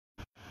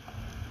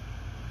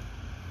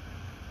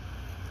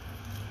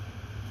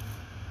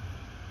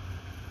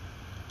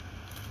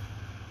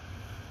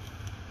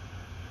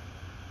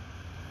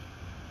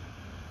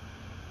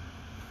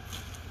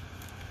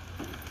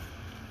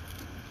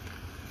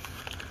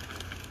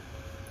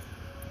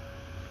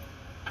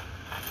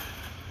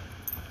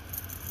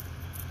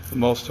the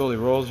Most Holy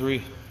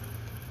Rosary.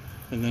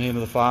 In the name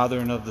of the Father,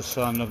 and of the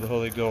Son, and of the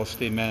Holy Ghost.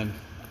 Amen.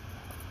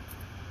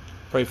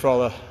 Pray for all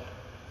the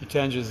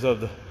intentions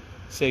of the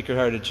Sacred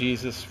Heart of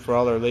Jesus, for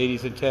all Our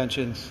Lady's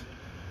intentions,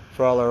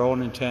 for all our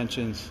own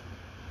intentions,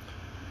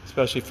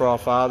 especially for all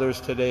fathers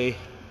today,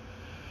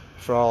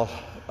 for all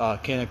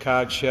King and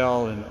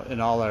Cogshell,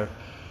 and all our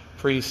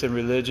priests and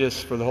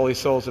religious, for the holy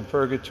souls in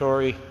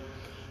purgatory,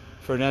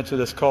 for an end to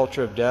this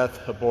culture of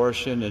death,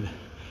 abortion, and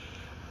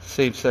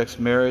same-sex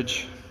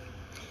marriage,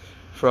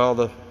 for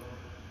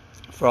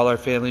all our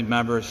family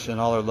members and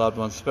all our loved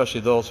ones,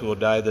 especially those who will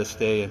die this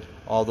day, and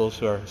all those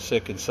who are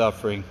sick and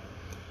suffering.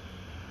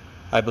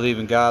 I believe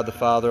in God the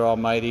Father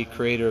Almighty,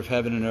 creator of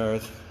heaven and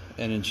earth,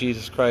 and in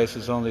Jesus Christ,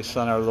 his only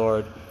Son, our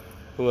Lord,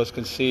 who was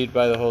conceived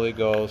by the Holy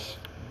Ghost,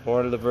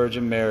 born of the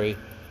Virgin Mary,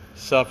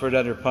 suffered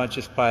under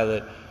Pontius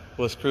Pilate,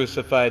 was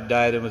crucified,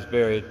 died, and was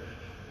buried.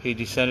 He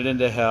descended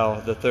into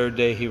hell. The third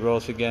day he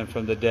rose again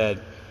from the dead.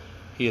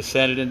 He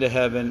ascended into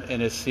heaven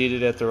and is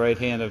seated at the right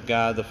hand of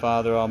God the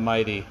Father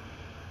Almighty.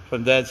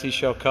 From thence he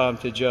shall come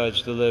to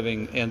judge the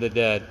living and the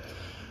dead.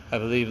 I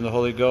believe in the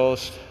Holy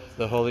Ghost,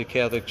 the Holy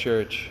Catholic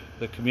Church,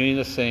 the communion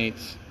of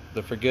saints,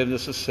 the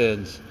forgiveness of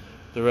sins,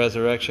 the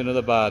resurrection of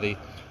the body,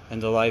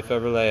 and the life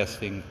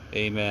everlasting.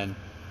 Amen.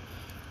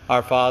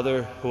 Our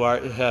Father, who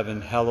art in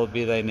heaven, hallowed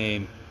be thy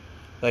name.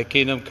 Thy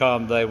kingdom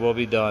come, thy will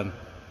be done,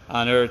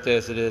 on earth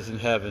as it is in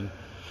heaven.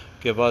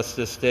 Give us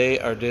this day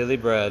our daily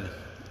bread,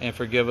 and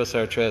forgive us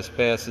our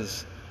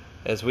trespasses,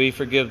 as we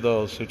forgive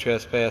those who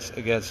trespass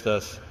against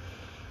us.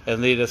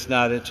 And lead us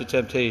not into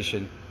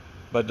temptation,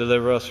 but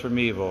deliver us from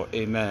evil.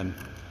 Amen.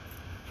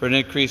 For an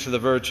increase of the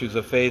virtues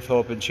of faith,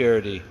 hope, and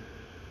charity.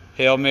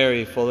 Hail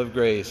Mary, full of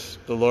grace,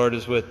 the Lord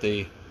is with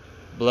thee.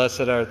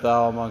 Blessed art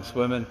thou amongst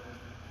women,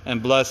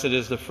 and blessed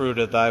is the fruit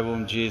of thy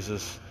womb,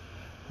 Jesus.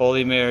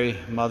 Holy Mary,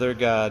 Mother of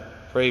God,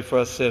 pray for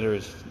us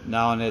sinners,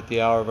 now and at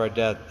the hour of our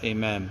death.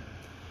 Amen.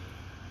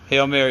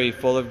 Hail Mary,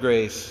 full of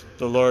grace,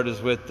 the Lord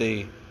is with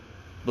thee.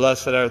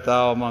 Blessed art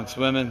thou amongst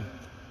women,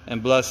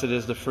 and blessed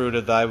is the fruit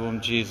of thy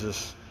womb,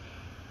 Jesus.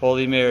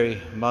 Holy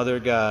Mary, Mother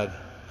of God,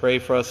 pray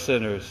for us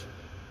sinners,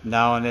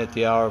 now and at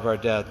the hour of our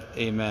death.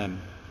 Amen.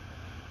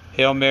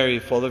 Hail Mary,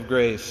 full of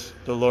grace,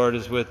 the Lord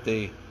is with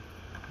thee.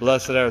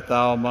 Blessed art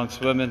thou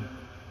amongst women,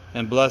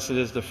 and blessed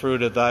is the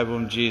fruit of thy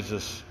womb,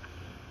 Jesus.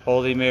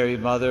 Holy Mary,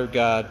 Mother of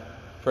God,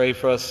 pray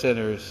for us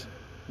sinners,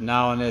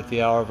 now and at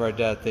the hour of our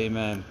death.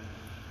 Amen.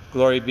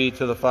 Glory be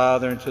to the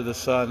Father, and to the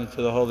Son, and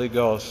to the Holy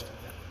Ghost,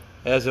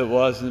 as it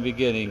was in the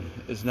beginning,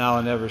 is now,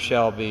 and ever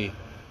shall be,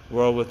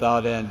 world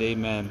without end.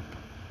 Amen.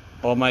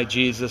 O my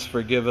Jesus,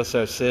 forgive us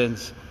our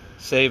sins,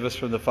 save us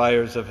from the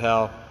fires of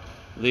hell,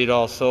 lead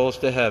all souls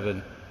to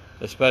heaven,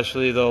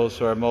 especially those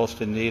who are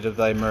most in need of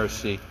thy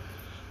mercy.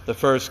 The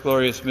first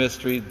glorious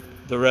mystery,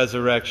 the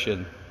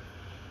resurrection.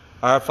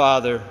 Our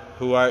Father,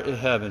 who art in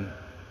heaven,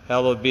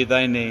 hallowed be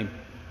thy name.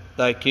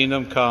 Thy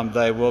kingdom come,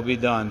 thy will be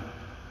done,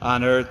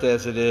 on earth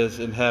as it is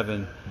in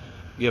heaven.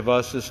 Give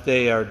us this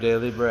day our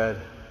daily bread,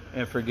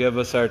 and forgive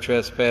us our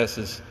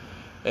trespasses,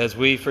 as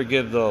we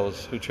forgive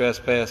those who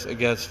trespass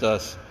against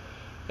us.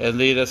 And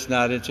lead us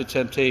not into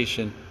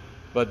temptation,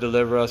 but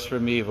deliver us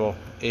from evil.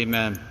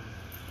 Amen.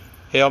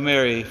 Hail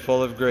Mary,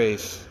 full of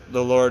grace,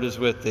 the Lord is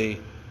with thee.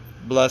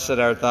 Blessed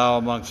art thou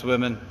amongst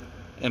women,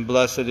 and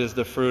blessed is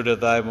the fruit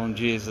of thy womb,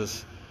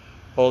 Jesus.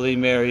 Holy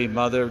Mary,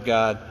 Mother of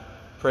God,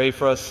 pray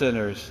for us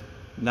sinners,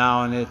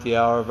 now and at the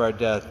hour of our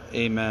death.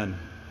 Amen.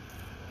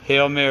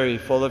 Hail Mary,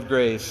 full of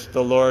grace,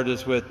 the Lord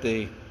is with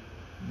thee.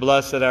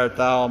 Blessed art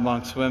thou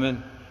amongst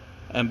women,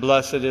 and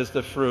blessed is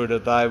the fruit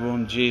of thy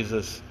womb,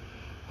 Jesus.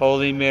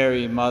 Holy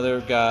Mary, Mother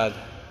of God,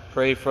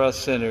 pray for us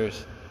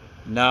sinners,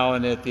 now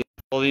and at the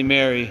Holy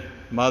Mary,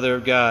 Mother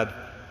of God,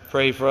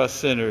 pray for us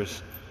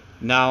sinners,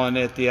 now and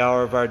at the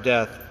hour of our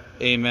death.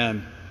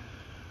 Amen.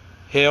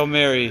 Hail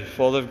Mary,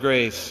 full of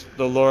grace,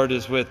 the Lord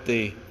is with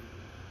thee.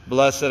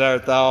 Blessed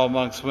art thou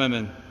amongst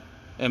women,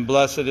 and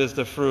blessed is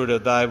the fruit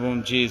of thy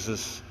womb,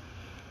 Jesus.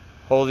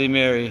 Holy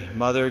Mary,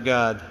 Mother of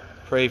God,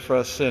 pray for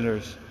us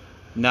sinners,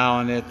 now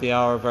and at the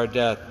hour of our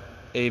death.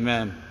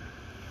 Amen.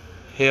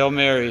 Hail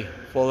Mary,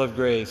 full of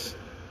grace,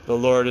 the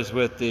Lord is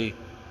with thee.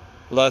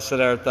 Blessed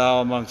art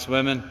thou amongst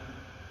women,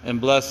 and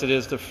blessed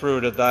is the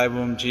fruit of thy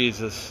womb,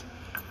 Jesus.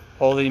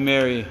 Holy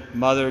Mary,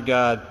 Mother of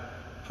God,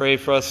 pray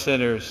for us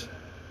sinners,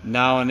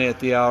 now and at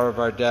the hour of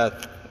our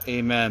death.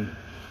 Amen.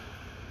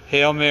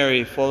 Hail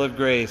Mary, full of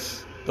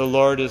grace, the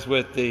Lord is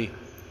with thee.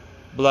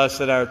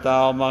 Blessed art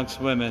thou amongst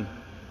women,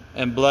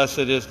 and blessed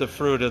is the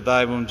fruit of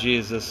thy womb,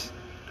 Jesus.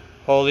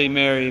 Holy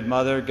Mary,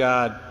 Mother of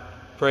God,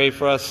 pray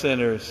for us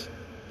sinners,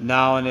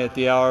 now and at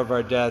the hour of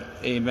our death.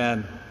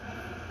 Amen.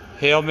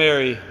 Hail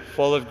Mary,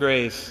 full of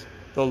grace,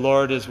 the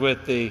Lord is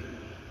with thee.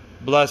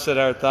 Blessed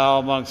art thou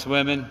amongst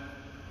women,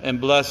 and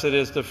blessed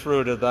is the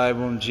fruit of thy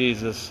womb,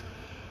 Jesus.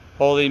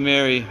 Holy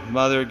Mary,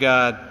 Mother of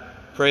God,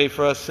 pray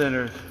for us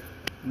sinners,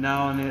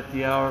 now and at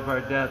the hour of our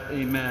death.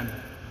 Amen.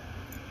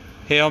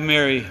 Hail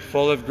Mary,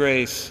 full of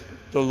grace,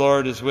 the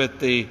Lord is with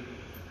thee.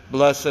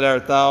 Blessed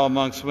art thou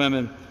amongst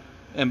women,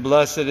 and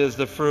blessed is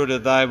the fruit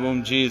of thy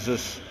womb,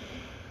 Jesus.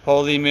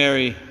 Holy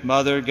Mary,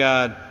 Mother of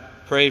God,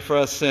 pray for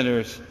us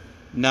sinners,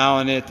 now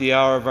and at the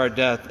hour of our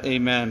death.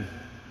 Amen.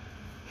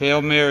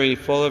 Hail Mary,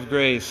 full of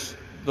grace,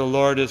 the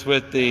Lord is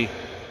with thee.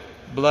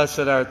 Blessed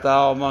art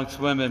thou amongst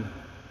women,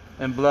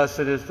 and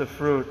blessed is the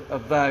fruit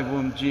of thy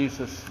womb,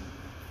 Jesus.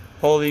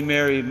 Holy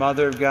Mary,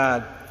 Mother of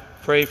God,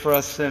 pray for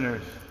us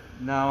sinners,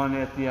 now and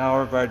at the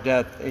hour of our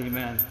death.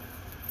 Amen.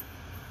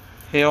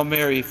 Hail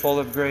Mary, full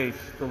of grace,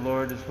 the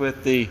Lord is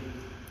with thee.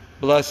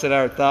 Blessed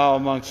art thou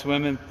amongst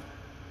women,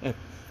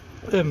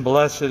 and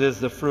blessed is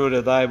the fruit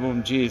of thy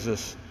womb,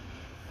 Jesus.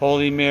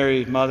 Holy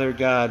Mary, Mother of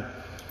God,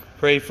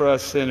 pray for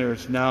us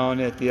sinners, now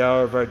and at the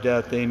hour of our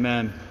death.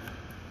 Amen.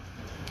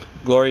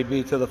 Glory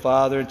be to the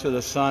Father, and to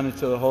the Son, and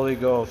to the Holy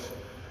Ghost,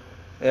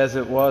 as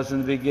it was in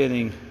the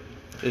beginning,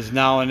 is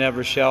now, and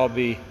ever shall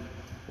be,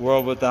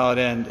 world without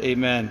end.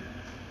 Amen.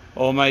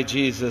 O my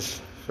Jesus,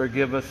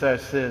 forgive us our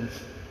sins,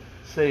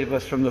 save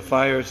us from the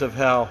fires of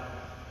hell,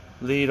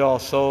 lead all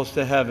souls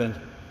to heaven,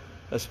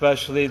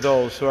 especially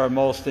those who are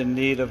most in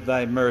need of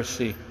thy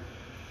mercy.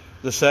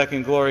 The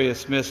second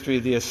glorious mystery,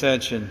 the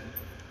Ascension.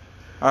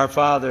 Our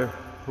Father,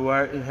 who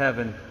art in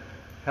heaven,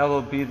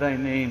 hallowed be thy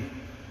name.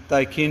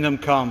 Thy kingdom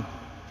come,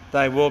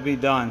 thy will be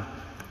done,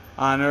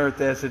 on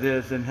earth as it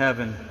is in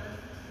heaven.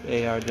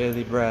 Yea, our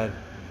daily bread.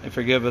 And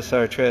forgive us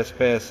our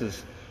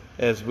trespasses,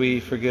 as we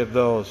forgive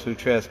those who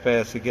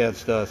trespass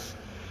against us.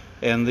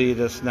 And lead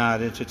us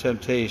not into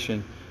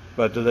temptation,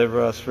 but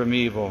deliver us from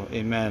evil.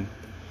 Amen.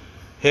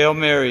 Hail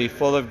Mary,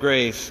 full of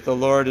grace, the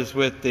Lord is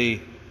with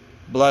thee.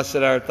 Blessed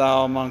art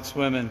thou amongst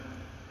women,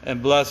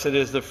 and blessed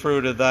is the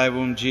fruit of thy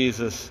womb,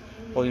 Jesus.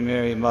 Holy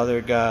Mary, Mother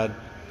of God,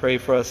 pray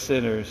for us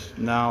sinners,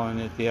 now and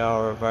at the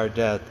hour of our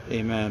death.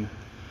 Amen.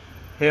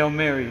 Hail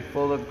Mary,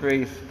 full of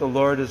grace, the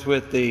Lord is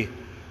with thee.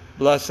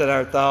 Blessed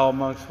art thou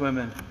amongst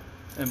women,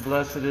 and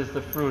blessed is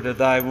the fruit of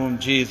thy womb,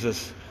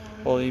 Jesus.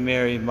 Holy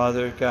Mary,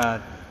 Mother of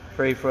God,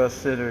 pray for us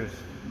sinners,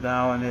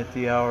 now and at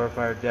the hour of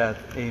our death.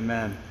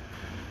 Amen.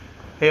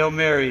 Hail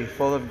Mary,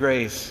 full of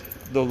grace,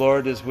 the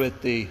Lord is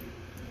with thee.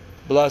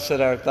 Blessed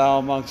art thou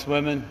amongst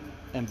women,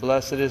 and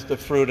blessed is the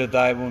fruit of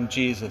thy womb,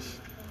 Jesus.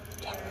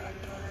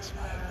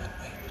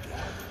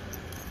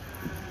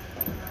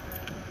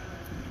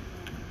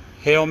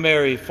 Hail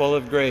Mary, full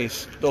of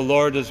grace, the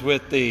Lord is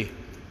with thee.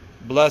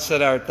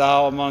 Blessed art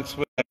thou amongst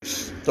women,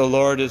 the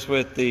Lord is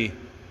with thee.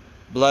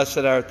 Blessed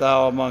art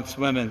thou amongst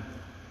women,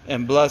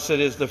 and blessed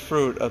is the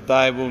fruit of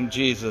thy womb,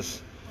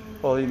 Jesus.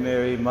 Holy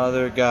Mary,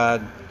 Mother of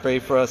God, pray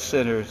for us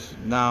sinners,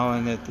 now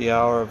and at the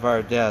hour of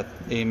our death.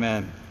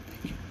 Amen.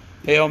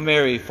 Hail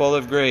Mary, full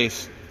of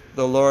grace,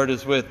 the Lord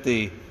is with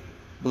thee.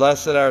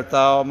 Blessed art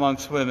thou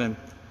amongst women,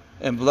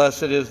 and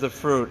blessed is the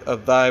fruit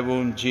of thy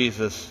womb,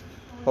 Jesus.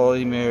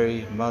 Holy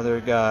Mary, Mother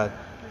of God,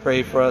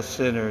 pray for us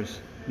sinners,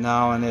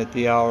 now and at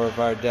the hour of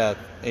our death.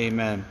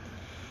 Amen.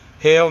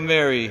 Hail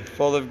Mary,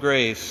 full of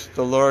grace,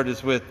 the Lord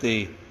is with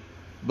thee.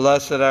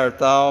 Blessed art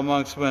thou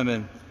amongst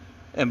women,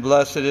 and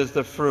blessed is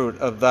the fruit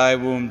of thy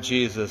womb,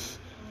 Jesus.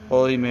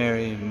 Holy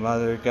Mary,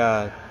 Mother of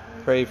God,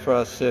 pray for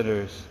us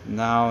sinners,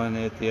 now and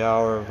at the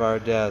hour of our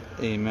death.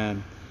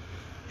 Amen.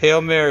 Hail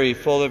Mary,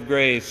 full of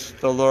grace,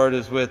 the Lord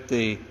is with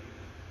thee.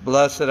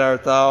 Blessed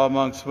art thou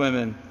amongst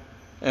women,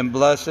 and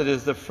blessed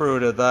is the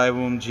fruit of thy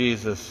womb,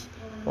 Jesus.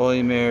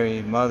 Holy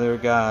Mary, Mother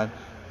of God,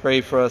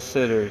 pray for us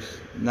sinners,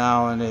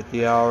 now and at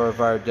the hour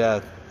of our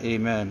death.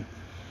 Amen.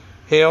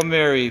 Hail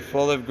Mary,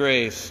 full of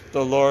grace,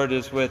 the Lord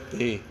is with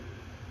thee.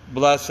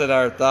 Blessed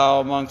art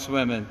thou amongst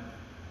women,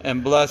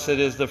 and blessed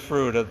is the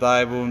fruit of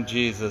thy womb,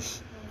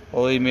 Jesus.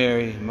 Holy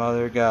Mary,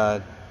 Mother of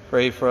God,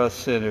 pray for us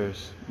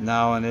sinners,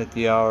 now and at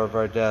the hour of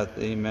our death.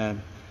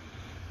 Amen.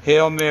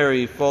 Hail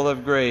Mary, full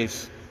of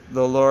grace,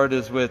 the Lord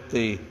is with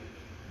thee.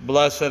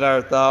 Blessed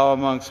art thou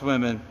amongst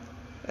women,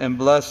 and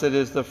blessed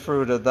is the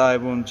fruit of thy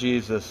womb,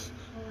 Jesus.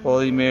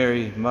 Holy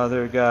Mary,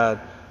 Mother of God,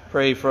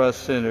 pray for us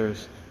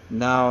sinners,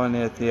 now and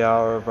at the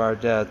hour of our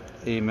death.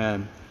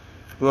 Amen.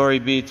 Glory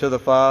be to the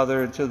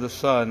Father, and to the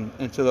Son,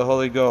 and to the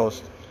Holy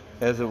Ghost,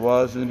 as it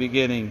was in the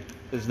beginning,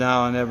 is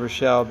now, and ever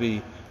shall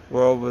be,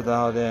 world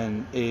without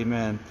end.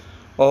 Amen.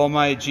 O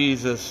my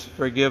Jesus,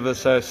 forgive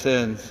us our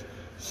sins,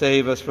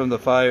 save us from the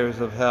fires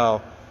of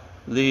hell,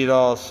 lead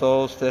all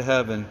souls to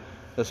heaven,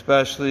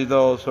 especially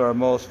those who are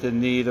most in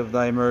need of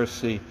thy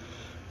mercy.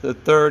 The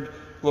third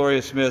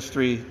glorious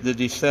mystery, the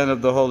descent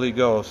of the Holy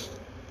Ghost.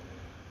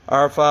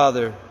 Our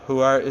Father, who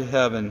art in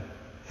heaven,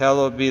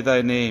 hallowed be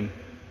thy name.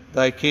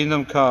 Thy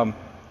kingdom come,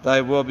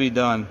 thy will be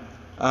done,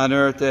 on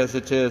earth as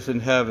it is in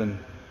heaven.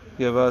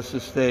 Give us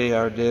this day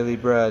our daily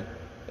bread,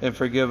 and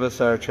forgive us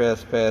our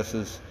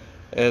trespasses,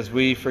 as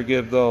we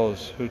forgive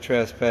those who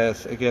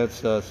trespass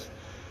against us.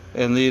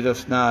 And lead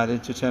us not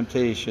into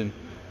temptation,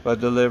 but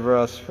deliver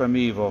us from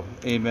evil.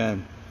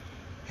 Amen.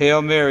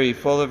 Hail Mary,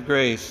 full of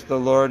grace, the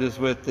Lord is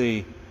with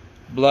thee.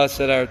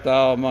 Blessed art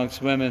thou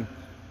amongst women,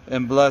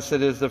 and blessed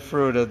is the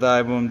fruit of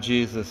thy womb,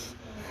 Jesus.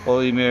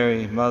 Holy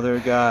Mary, Mother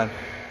of God,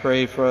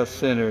 pray for us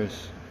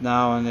sinners,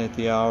 now and at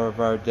the hour of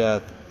our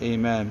death.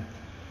 Amen.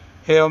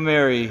 Hail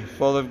Mary,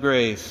 full of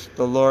grace,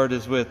 the Lord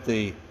is with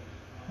thee.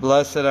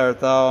 Blessed art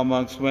thou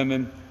amongst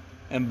women,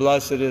 and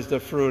blessed is the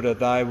fruit of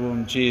thy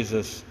womb,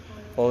 Jesus.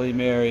 Holy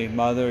Mary,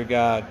 Mother of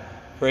God,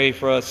 pray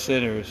for us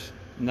sinners,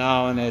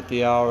 now and at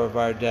the hour of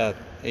our death.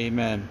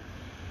 Amen.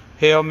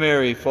 Hail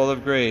Mary, full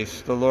of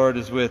grace, the Lord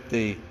is with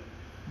thee.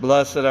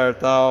 Blessed art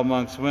thou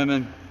amongst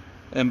women,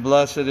 and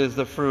blessed is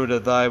the fruit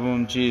of thy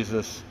womb,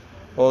 Jesus.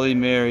 Holy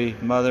Mary,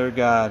 Mother of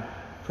God,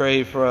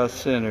 pray for us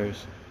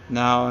sinners,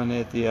 now and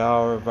at the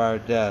hour of our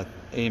death.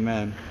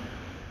 Amen.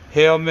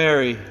 Hail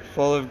Mary,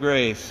 full of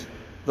grace,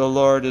 the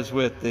Lord is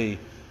with thee.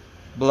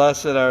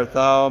 Blessed art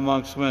thou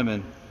amongst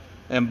women,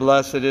 and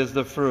blessed is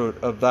the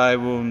fruit of thy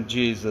womb,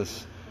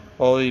 Jesus.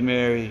 Holy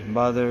Mary,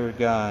 Mother of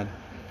God,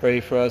 pray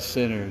for us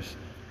sinners,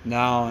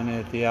 now and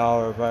at the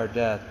hour of our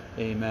death.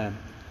 Amen.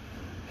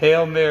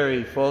 Hail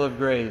Mary, full of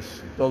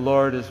grace, the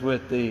Lord is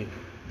with thee.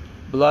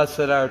 Blessed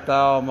art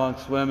thou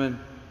amongst women,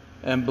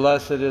 and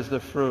blessed is the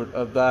fruit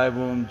of thy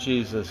womb,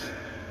 Jesus.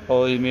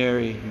 Holy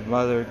Mary,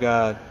 Mother of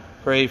God,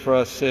 pray for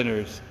us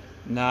sinners,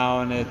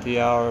 now and at the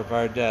hour of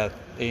our death.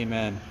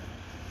 Amen.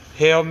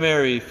 Hail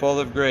Mary, full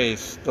of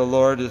grace, the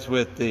Lord is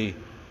with thee.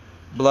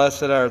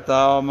 Blessed art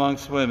thou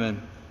amongst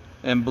women,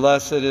 and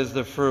blessed is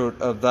the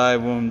fruit of thy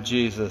womb,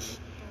 Jesus.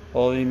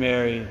 Holy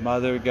Mary,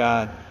 Mother of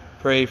God,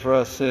 pray for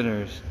us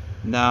sinners,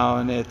 now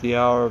and at the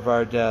hour of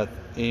our death.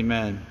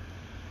 Amen.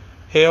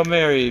 Hail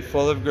Mary,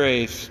 full of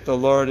grace, the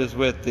Lord is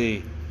with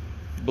thee.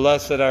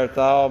 Blessed art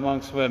thou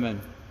amongst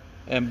women,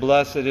 and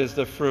blessed is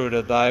the fruit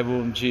of thy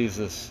womb,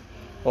 Jesus.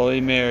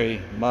 Holy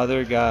Mary,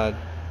 Mother of God,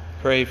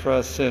 pray for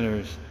us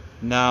sinners,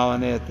 now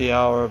and at the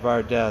hour of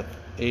our death.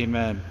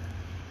 Amen.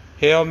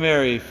 Hail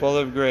Mary, full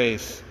of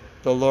grace,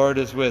 the Lord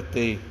is with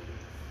thee.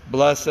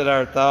 Blessed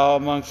art thou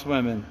amongst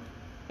women,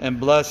 and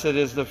blessed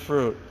is the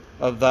fruit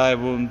of thy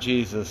womb,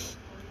 Jesus.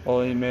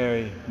 Holy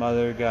Mary,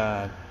 Mother of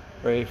God,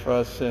 pray for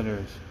us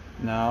sinners,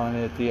 now and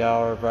at the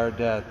hour of our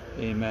death.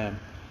 Amen.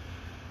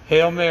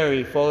 Hail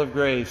Mary, full of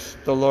grace,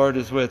 the Lord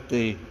is with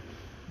thee.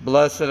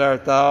 Blessed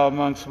art thou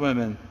amongst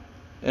women,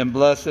 and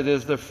blessed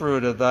is the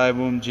fruit of thy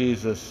womb,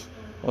 Jesus.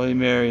 Holy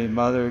Mary,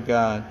 Mother of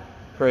God,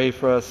 pray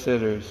for us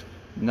sinners,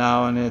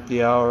 now and at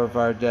the hour of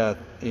our death.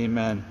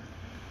 Amen.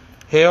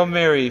 Hail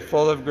Mary,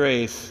 full of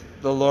grace,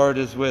 the Lord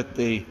is with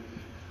thee.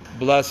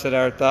 Blessed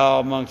art thou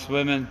amongst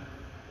women,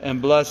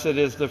 and blessed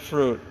is the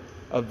fruit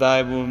of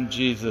thy womb,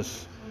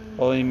 Jesus.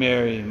 Holy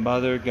Mary,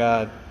 Mother of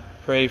God,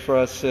 pray for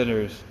us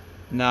sinners,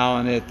 now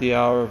and at the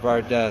hour of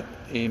our death.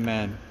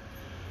 Amen.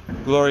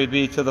 Glory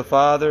be to the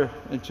Father,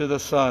 and to the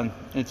Son,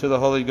 and to the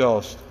Holy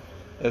Ghost,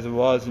 as it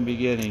was in the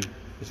beginning,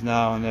 is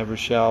now, and ever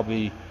shall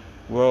be,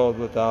 world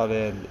without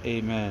end.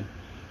 Amen.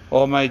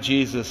 O my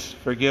Jesus,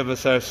 forgive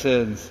us our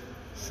sins,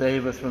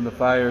 save us from the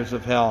fires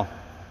of hell.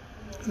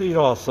 Lead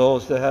all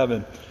souls to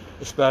heaven,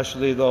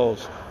 especially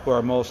those who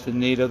are most in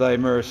need of thy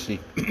mercy.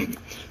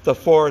 The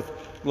fourth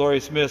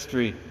glorious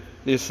mystery,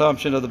 the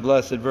Assumption of the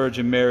Blessed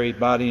Virgin Mary,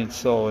 body and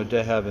soul,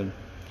 into heaven.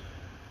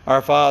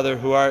 Our Father,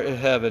 who art in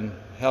heaven,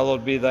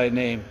 hallowed be thy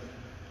name.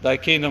 Thy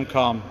kingdom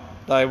come,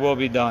 thy will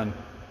be done,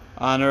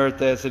 on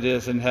earth as it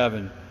is in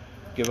heaven.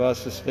 Give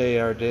us this day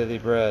our daily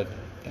bread,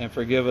 and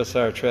forgive us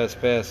our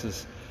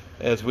trespasses,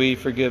 as we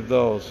forgive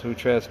those who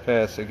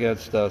trespass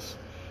against us.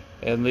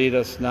 And lead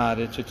us not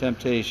into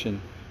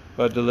temptation,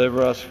 but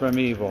deliver us from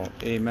evil.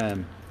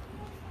 Amen.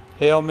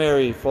 Hail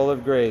Mary, full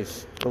of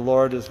grace, the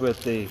Lord is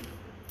with thee.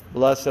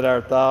 Blessed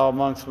art thou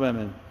amongst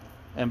women,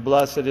 and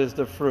blessed is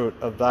the fruit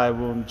of thy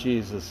womb,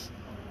 Jesus.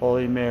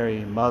 Holy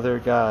Mary, Mother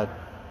of God,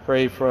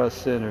 pray for us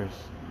sinners,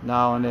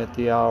 now and at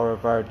the hour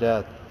of our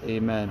death.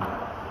 Amen.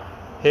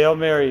 Hail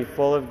Mary,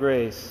 full of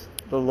grace,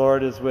 the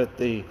Lord is with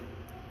thee.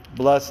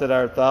 Blessed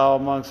art thou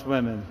amongst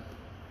women,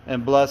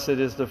 and blessed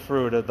is the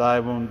fruit of thy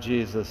womb,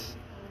 Jesus.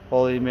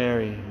 Holy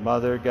Mary,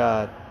 Mother of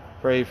God,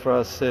 pray for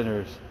us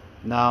sinners,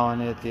 now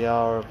and at the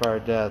hour of our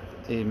death.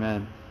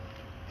 Amen.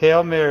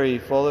 Hail Mary,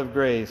 full of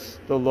grace,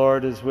 the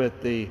Lord is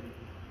with thee.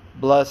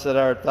 Blessed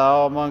art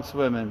thou amongst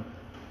women,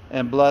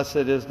 and blessed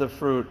is the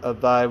fruit of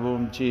thy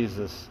womb,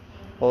 Jesus.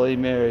 Holy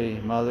Mary,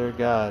 Mother of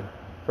God,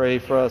 pray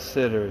for us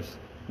sinners,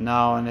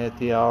 now and at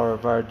the hour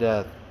of our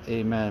death.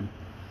 Amen.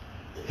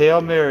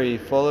 Hail Mary,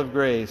 full of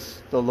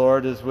grace, the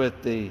Lord is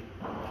with thee.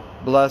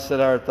 Blessed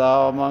art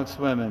thou amongst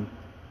women,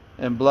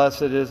 and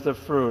blessed is the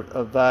fruit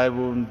of thy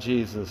womb,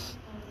 Jesus.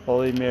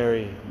 Holy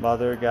Mary,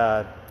 Mother of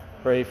God,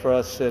 pray for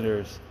us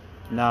sinners,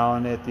 now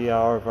and at the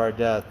hour of our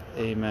death.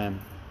 Amen.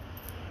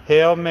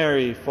 Hail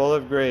Mary, full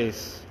of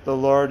grace, the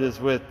Lord is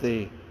with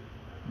thee.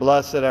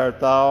 Blessed art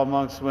thou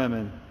amongst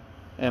women,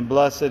 and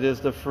blessed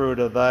is the fruit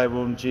of thy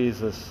womb,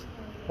 Jesus.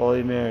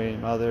 Holy Mary,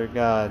 Mother of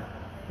God,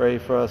 pray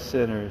for us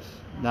sinners,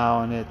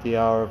 now and at the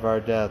hour of our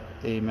death.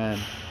 Amen.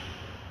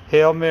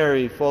 Hail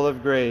Mary, full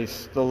of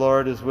grace, the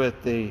Lord is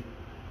with thee.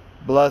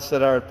 Blessed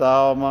art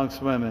thou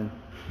amongst women,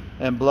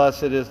 and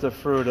blessed is the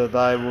fruit of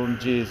thy womb,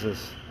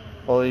 Jesus.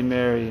 Holy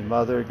Mary,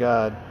 Mother of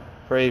God,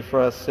 pray for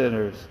us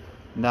sinners,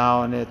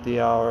 now and at the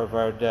hour of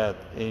our death.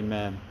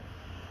 Amen.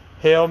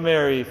 Hail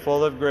Mary,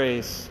 full of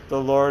grace, the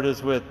Lord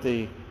is with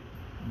thee.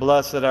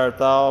 Blessed art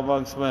thou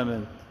amongst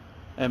women,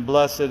 and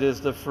blessed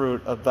is the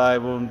fruit of thy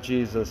womb,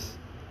 Jesus.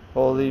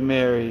 Holy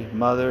Mary,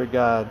 Mother of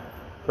God,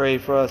 pray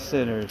for us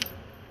sinners,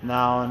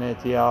 now and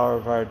at the hour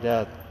of our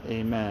death.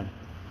 Amen.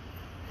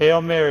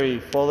 Hail Mary,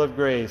 full of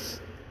grace,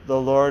 the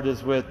Lord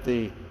is with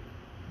thee.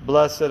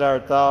 Blessed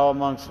art thou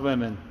amongst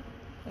women,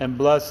 and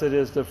blessed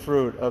is the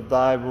fruit of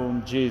thy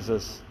womb,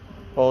 Jesus.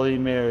 Holy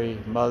Mary,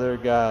 Mother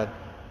of God,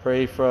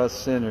 pray for us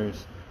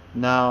sinners,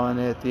 now and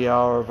at the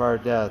hour of our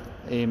death.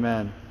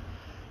 Amen.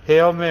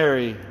 Hail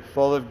Mary,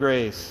 full of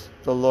grace,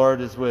 the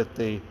Lord is with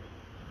thee.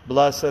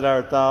 Blessed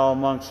art thou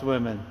amongst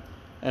women,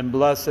 and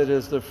blessed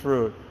is the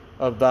fruit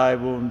of thy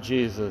womb,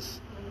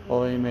 Jesus.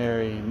 Holy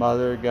Mary,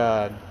 Mother of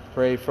God,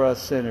 pray for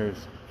us sinners,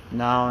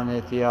 now and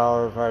at the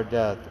hour of our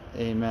death.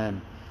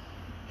 Amen.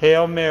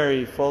 Hail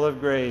Mary, full of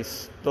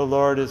grace, the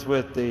Lord is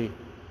with thee.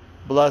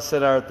 Blessed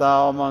art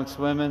thou amongst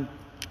women,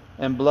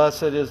 and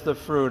blessed is the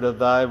fruit of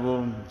thy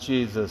womb,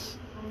 Jesus.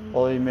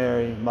 Holy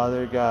Mary,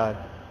 Mother of God,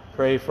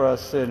 pray for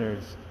us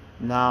sinners,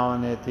 now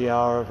and at the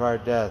hour of our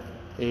death.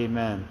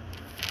 Amen.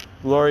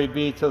 Glory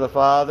be to the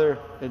Father,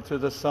 and to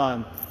the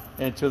Son,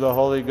 and to the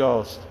Holy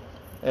Ghost,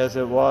 as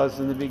it was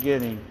in the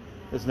beginning,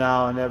 is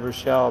now, and ever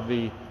shall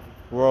be,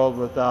 world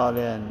without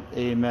end.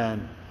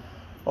 Amen.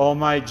 O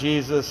my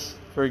Jesus,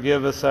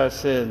 forgive us our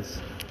sins,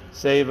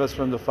 save us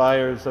from the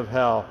fires of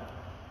hell,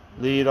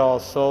 lead all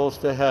souls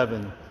to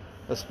heaven,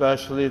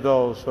 especially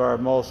those who are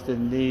most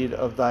in need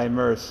of thy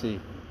mercy.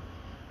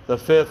 The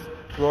fifth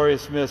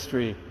glorious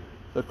mystery,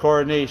 the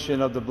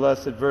coronation of the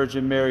Blessed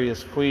Virgin Mary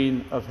as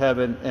Queen of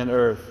heaven and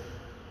earth.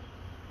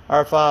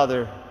 Our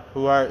Father,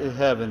 who art in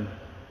heaven,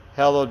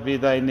 hallowed be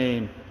thy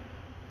name.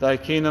 Thy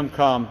kingdom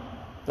come,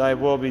 thy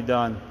will be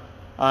done,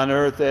 on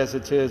earth as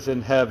it is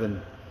in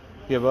heaven.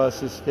 Give us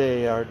this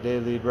day our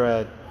daily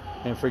bread,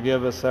 and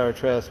forgive us our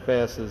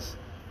trespasses,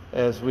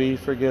 as we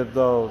forgive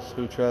those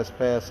who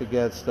trespass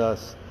against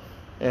us.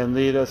 And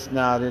lead us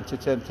not into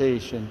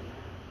temptation,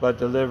 but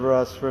deliver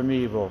us from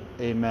evil.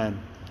 Amen.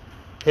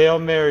 Hail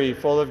Mary,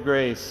 full of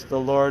grace, the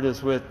Lord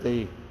is with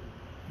thee.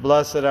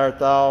 Blessed art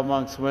thou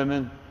amongst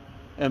women,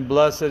 and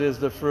blessed is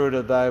the fruit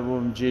of thy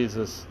womb,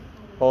 Jesus.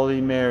 Holy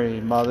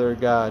Mary, Mother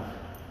of God,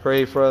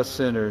 pray for us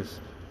sinners,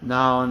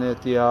 now and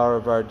at the hour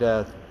of our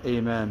death.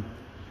 Amen.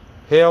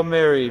 Hail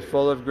Mary,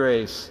 full of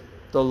grace,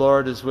 the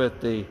Lord is with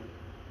thee.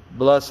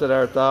 Blessed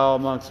art thou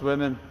amongst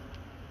women,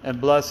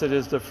 and blessed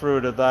is the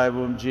fruit of thy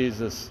womb,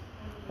 Jesus.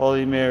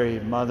 Holy Mary,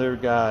 Mother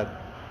of God,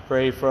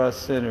 pray for us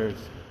sinners,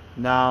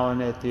 now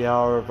and at the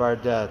hour of our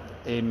death.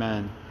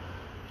 Amen.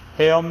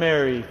 Hail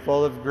Mary,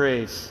 full of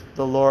grace,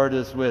 the Lord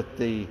is with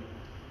thee.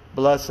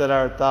 Blessed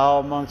art thou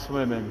amongst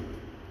women,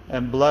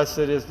 and blessed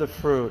is the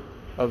fruit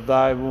of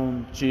thy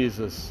womb,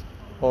 Jesus.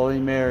 Holy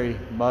Mary,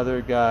 Mother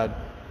of God,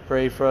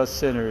 pray for us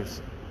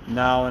sinners,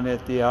 now and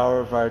at the hour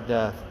of our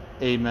death.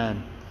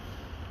 Amen.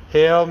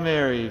 Hail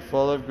Mary,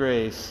 full of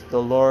grace,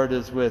 the Lord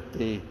is with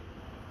thee.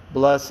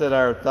 Blessed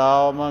art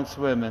thou amongst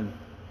women,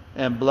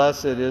 and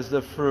blessed is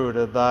the fruit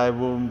of thy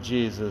womb,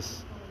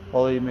 Jesus.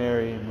 Holy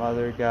Mary,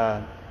 Mother of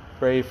God,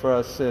 pray for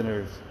us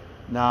sinners,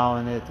 now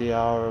and at the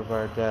hour of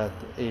our death.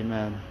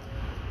 Amen.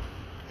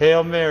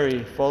 Hail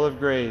Mary, full of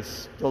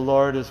grace, the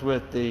Lord is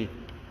with thee.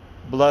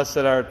 Blessed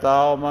art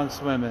thou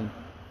amongst women,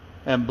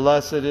 and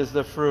blessed is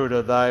the fruit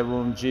of thy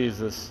womb,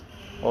 Jesus.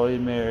 Holy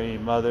Mary,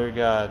 Mother of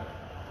God,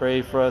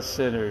 pray for us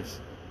sinners,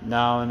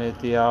 now and at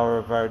the hour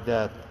of our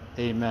death.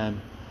 Amen.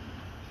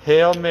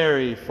 Hail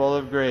Mary, full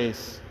of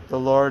grace, the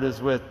Lord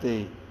is with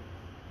thee.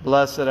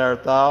 Blessed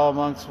art thou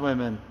amongst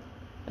women,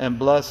 and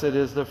blessed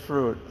is the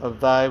fruit of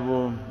thy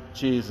womb,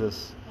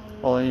 Jesus.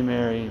 Holy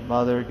Mary,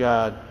 Mother of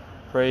God,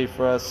 pray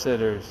for us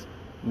sinners,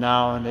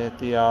 now and at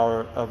the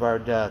hour of our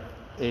death.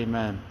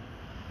 Amen.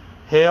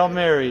 Hail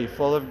Mary,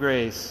 full of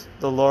grace,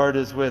 the Lord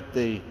is with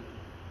thee.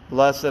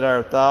 Blessed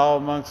art thou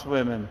amongst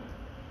women,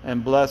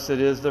 and blessed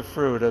is the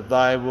fruit of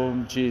thy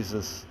womb,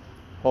 Jesus.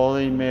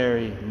 Holy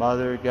Mary,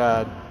 Mother of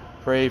God,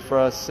 pray for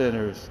us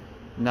sinners,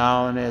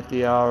 now and at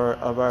the hour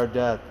of our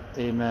death.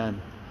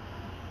 Amen.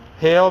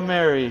 Hail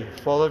Mary,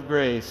 full of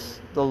grace,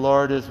 the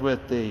Lord is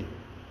with thee.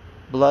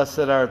 Blessed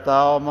art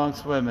thou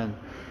amongst women,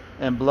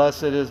 and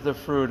blessed is the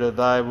fruit of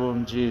thy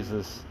womb,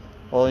 Jesus.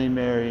 Holy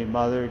Mary,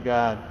 Mother of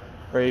God,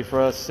 pray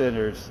for us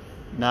sinners,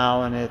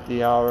 now and at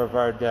the hour of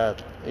our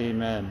death.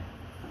 Amen.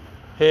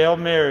 Hail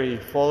Mary,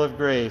 full of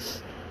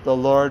grace, the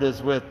Lord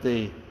is with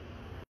thee.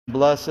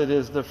 Blessed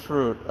is the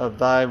fruit of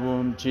thy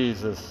womb,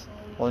 Jesus.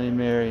 Holy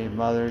Mary,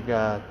 Mother of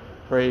God,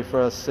 pray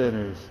for us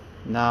sinners,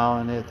 now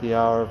and at the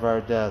hour of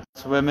our death.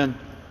 Women,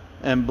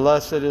 and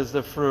blessed is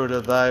the fruit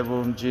of thy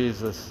womb,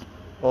 Jesus.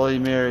 Holy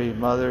Mary,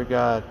 Mother of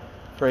God,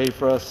 pray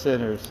for us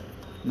sinners,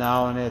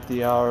 now and at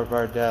the hour of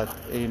our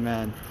death.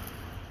 Amen.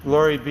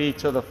 Glory be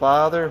to the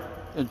Father,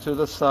 and to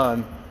the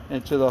Son,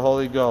 and to the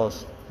Holy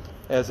Ghost,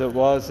 as it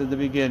was in the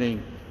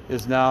beginning,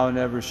 is now, and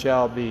ever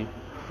shall be,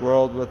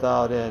 world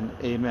without end.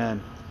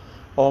 Amen.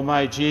 O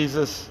my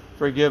Jesus,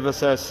 forgive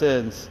us our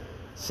sins,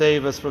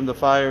 save us from the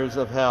fires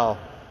of hell,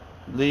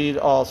 lead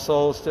all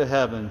souls to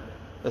heaven,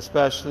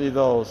 especially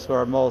those who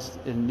are most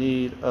in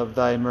need of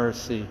thy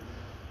mercy.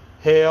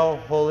 Hail,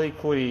 Holy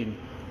Queen,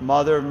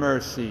 Mother of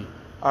Mercy,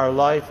 our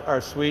life,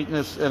 our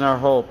sweetness, and our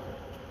hope.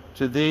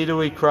 To thee do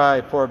we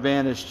cry, poor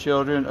banished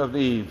children of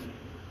Eve.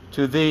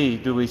 To thee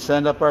do we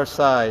send up our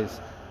sighs,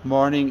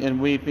 mourning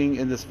and weeping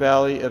in this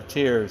valley of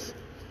tears.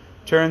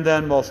 Turn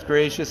then, most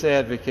gracious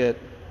advocate,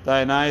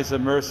 thine eyes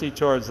of mercy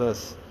towards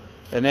us,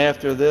 and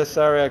after this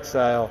our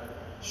exile,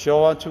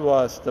 show unto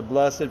us the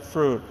blessed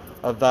fruit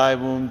of thy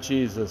womb,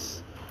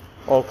 Jesus.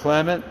 O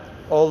clement,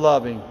 O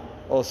loving,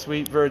 O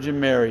sweet Virgin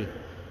Mary,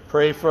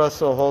 pray for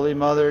us, O Holy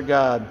Mother of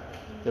God,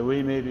 that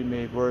we may be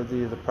made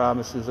worthy of the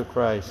promises of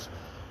Christ.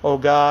 O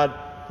God,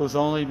 whose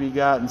only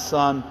begotten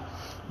Son,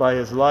 by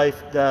his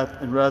life,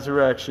 death, and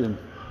resurrection,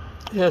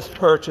 has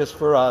purchased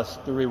for us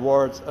the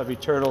rewards of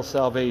eternal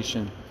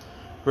salvation,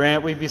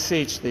 grant, we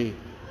beseech thee,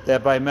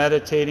 that by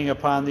meditating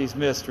upon these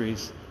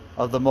mysteries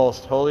of the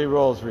most holy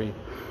rosary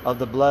of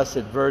the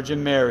Blessed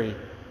Virgin Mary,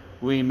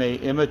 we may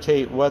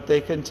imitate what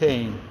they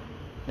contain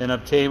and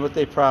obtain what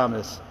they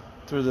promise,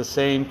 through the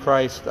same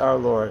Christ our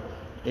Lord.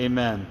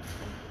 Amen.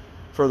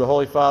 For the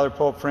Holy Father,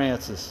 Pope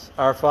Francis,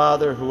 our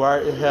Father, who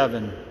art in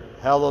heaven,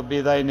 hallowed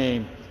be thy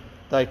name.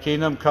 Thy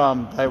kingdom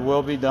come, thy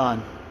will be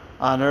done,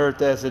 on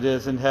earth as it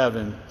is in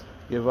heaven.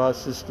 Give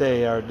us this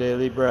day our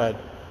daily bread,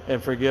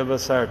 and forgive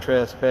us our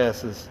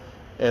trespasses,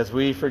 as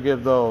we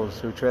forgive those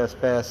who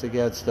trespass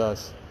against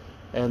us.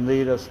 And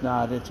lead us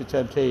not into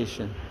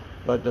temptation,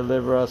 but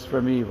deliver us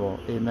from evil.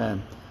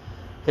 Amen.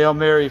 Hail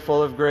Mary,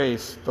 full of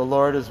grace, the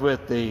Lord is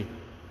with thee.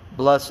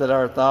 Blessed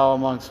art thou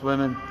amongst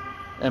women,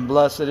 and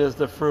blessed is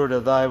the fruit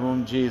of thy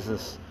womb,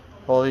 Jesus.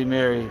 Holy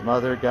Mary,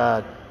 Mother of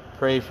God,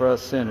 pray for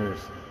us sinners,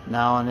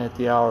 now and at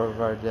the hour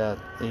of our death.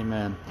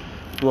 Amen.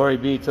 Glory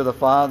be to the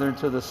Father, and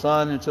to the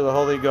Son, and to the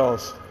Holy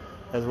Ghost,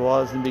 as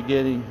was in the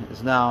beginning,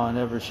 is now, and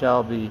ever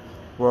shall be,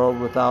 world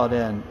without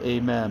end.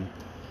 Amen.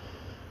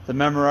 The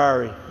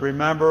Memorare.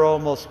 Remember, O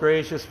most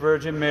gracious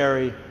Virgin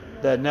Mary,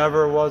 that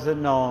never was it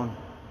known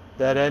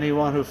that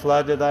anyone who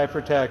fled to thy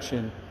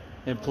protection,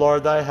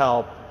 implored thy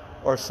help,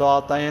 or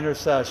sought thy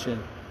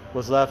intercession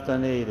was left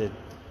unaided.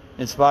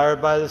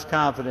 Inspired by this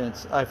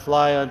confidence, I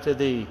fly unto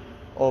thee,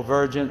 O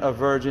Virgin of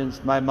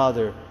Virgins, my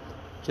Mother.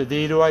 To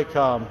thee do I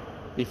come,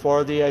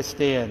 before thee I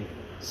stand,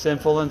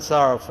 sinful and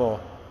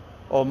sorrowful.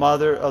 O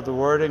Mother of the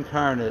Word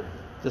incarnate,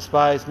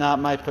 despise not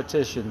my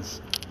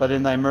petitions, but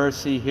in thy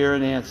mercy hear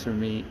and answer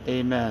me.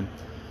 Amen.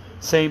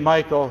 Saint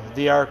Michael,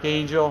 the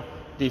Archangel,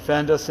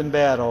 defend us in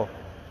battle.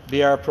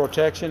 Be our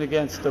protection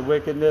against the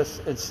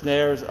wickedness and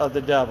snares of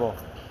the devil.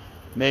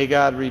 May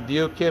God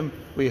rebuke him,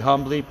 we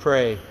humbly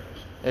pray.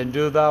 And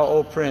do thou,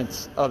 O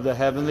Prince of the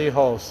heavenly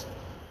host,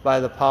 by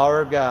the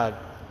power of God,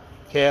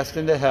 cast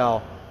into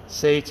hell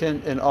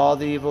Satan and all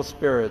the evil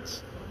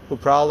spirits who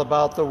prowl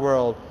about the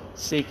world,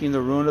 seeking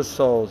the ruin of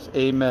souls.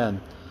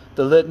 Amen.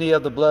 The Litany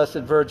of the Blessed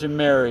Virgin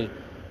Mary.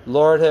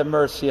 Lord, have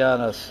mercy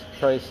on us.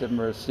 Christ, have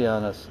mercy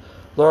on us.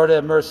 Lord,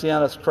 have mercy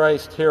on us.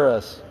 Christ, hear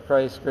us.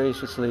 Christ,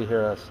 graciously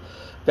hear us.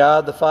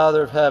 God, the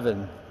Father of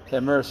heaven,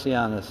 have mercy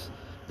on us.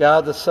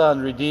 God, the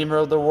Son, Redeemer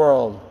of the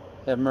world,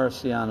 have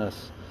mercy on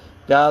us.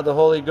 God, the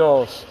Holy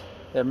Ghost,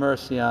 have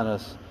mercy on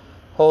us.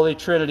 Holy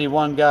Trinity,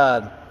 one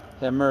God,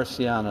 have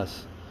mercy on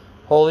us.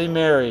 Holy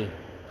Mary,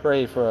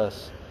 pray for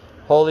us.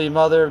 Holy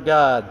Mother of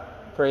God,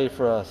 pray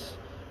for us.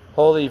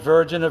 Holy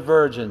Virgin of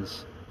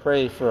Virgins,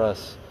 pray for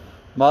us.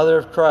 Mother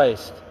of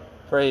Christ,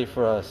 pray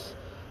for us.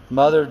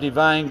 Mother of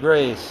divine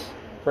grace,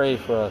 pray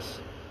for us.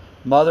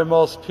 Mother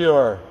most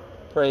pure,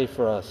 pray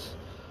for us.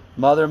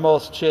 Mother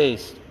most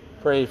chaste,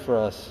 pray for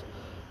us.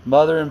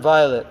 Mother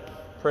inviolate,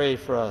 pray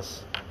for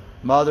us.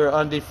 Mother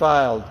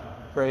undefiled,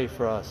 pray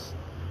for us.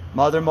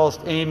 Mother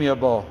most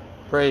amiable,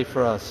 pray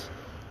for us.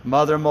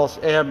 Mother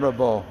most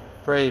admirable,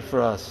 pray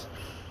for us.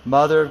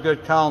 Mother of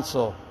good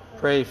counsel,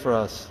 pray for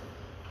us.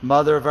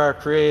 Mother of our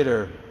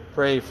Creator,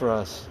 pray for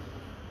us.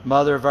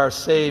 Mother of our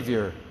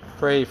Savior,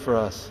 pray for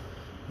us.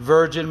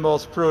 Virgin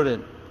most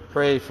prudent,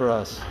 pray for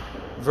us.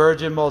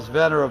 Virgin most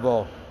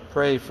venerable,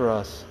 pray for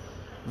us.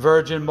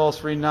 Virgin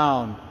most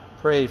renowned,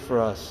 pray for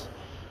us.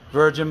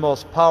 Virgin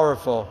most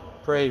powerful,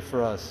 pray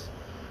for us.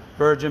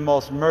 Virgin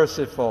most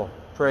merciful,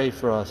 pray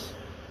for us.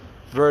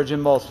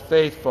 Virgin most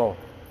faithful,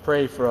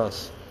 pray for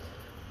us.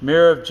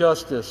 Mirror of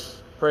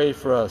justice, pray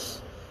for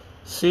us.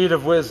 Seed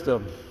of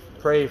wisdom,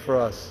 pray for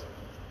us.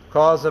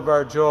 Cause of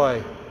our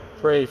joy,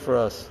 pray for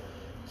us.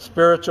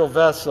 Spiritual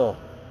vessel,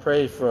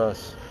 pray for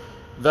us.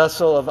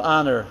 Vessel of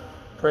honor,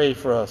 pray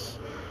for us.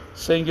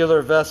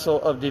 Singular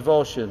vessel of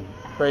devotion,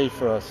 pray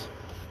for us.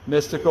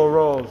 Mystical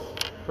rose,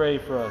 pray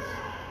for us.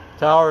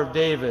 Tower of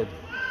David,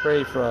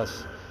 pray for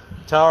us.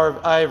 Tower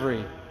of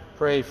ivory,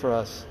 pray for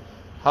us.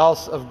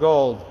 House of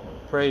gold,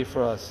 pray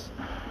for us.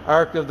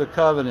 Ark of the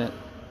covenant,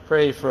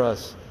 pray for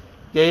us.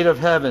 Gate of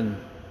heaven,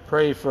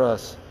 pray for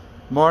us.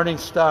 Morning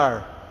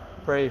star,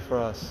 pray for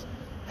us.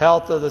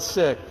 Health of the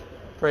sick,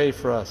 pray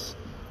for us.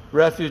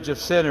 Refuge of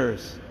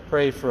sinners,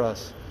 pray for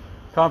us.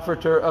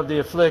 Comforter of the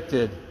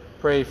afflicted,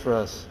 pray for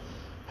us.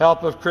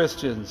 Help of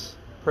Christians,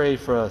 pray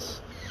for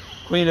us.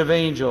 Queen of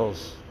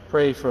angels,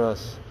 pray for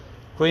us.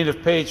 Queen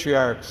of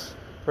patriarchs,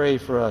 pray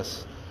for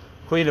us.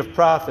 Queen of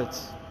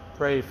prophets,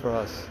 pray for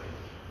us.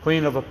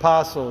 Queen of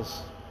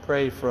apostles,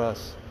 pray for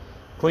us.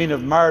 Queen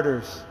of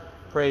martyrs,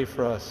 pray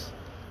for us.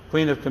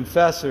 Queen of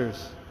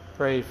confessors,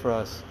 pray for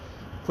us.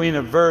 Queen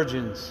of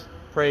virgins,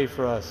 pray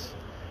for us.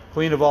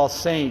 Queen of all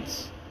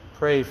saints,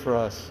 pray for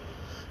us.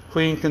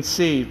 Queen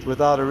conceived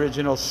without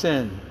original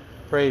sin,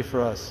 pray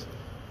for us.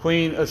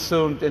 Queen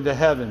assumed into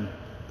heaven,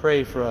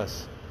 pray for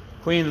us.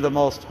 Queen of the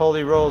most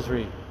holy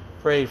rosary,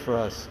 pray for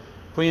us.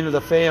 Queen of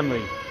the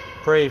family,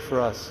 pray for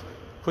us.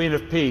 Queen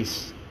of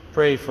peace,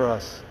 pray for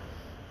us.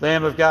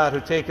 Lamb of God,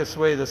 who takest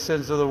away the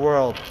sins of the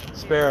world,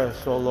 spare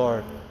us, O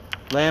Lord.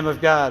 Lamb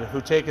of God,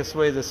 who takest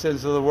away the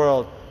sins of the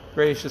world,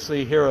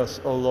 graciously hear us,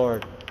 O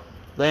Lord.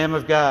 Lamb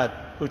of God,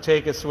 who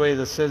takest away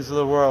the sins of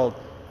the world,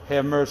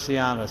 have mercy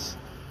on us.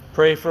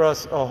 Pray for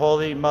us, O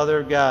Holy Mother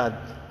of God,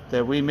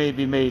 that we may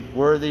be made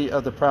worthy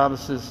of the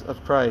promises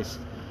of Christ.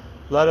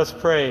 Let us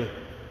pray.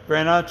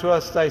 Grant unto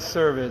us thy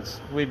servants,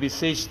 we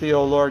beseech thee,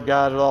 O Lord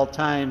God, at all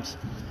times,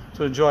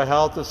 to enjoy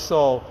health of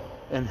soul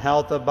and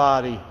health of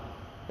body,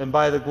 and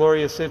by the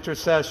glorious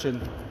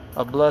intercession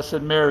of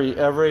Blessed Mary,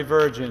 ever a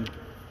Virgin,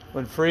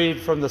 when freed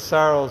from the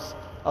sorrows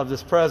of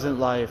this present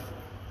life,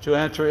 to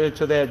enter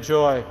into that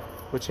joy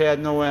which had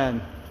no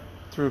end,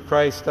 through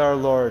Christ our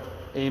Lord.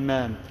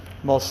 Amen.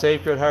 Most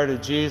Sacred Heart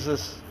of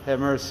Jesus, have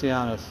mercy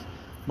on us.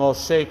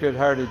 Most Sacred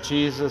Heart of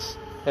Jesus,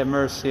 have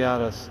mercy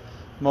on us.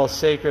 Most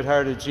Sacred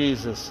Heart of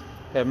Jesus,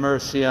 have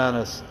mercy on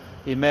us.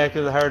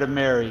 Immaculate Heart of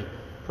Mary,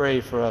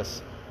 pray for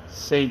us.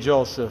 Saint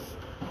Joseph,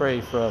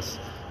 pray for us.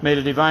 May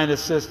the divine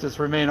assistance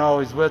remain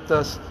always with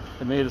us,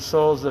 and may the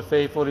souls of the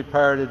faithful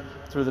departed,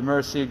 through the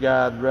mercy of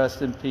God,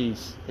 rest in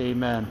peace.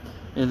 Amen.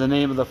 In the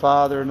name of the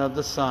Father, and of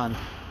the Son,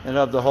 and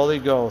of the Holy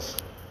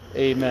Ghost.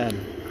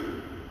 Amen.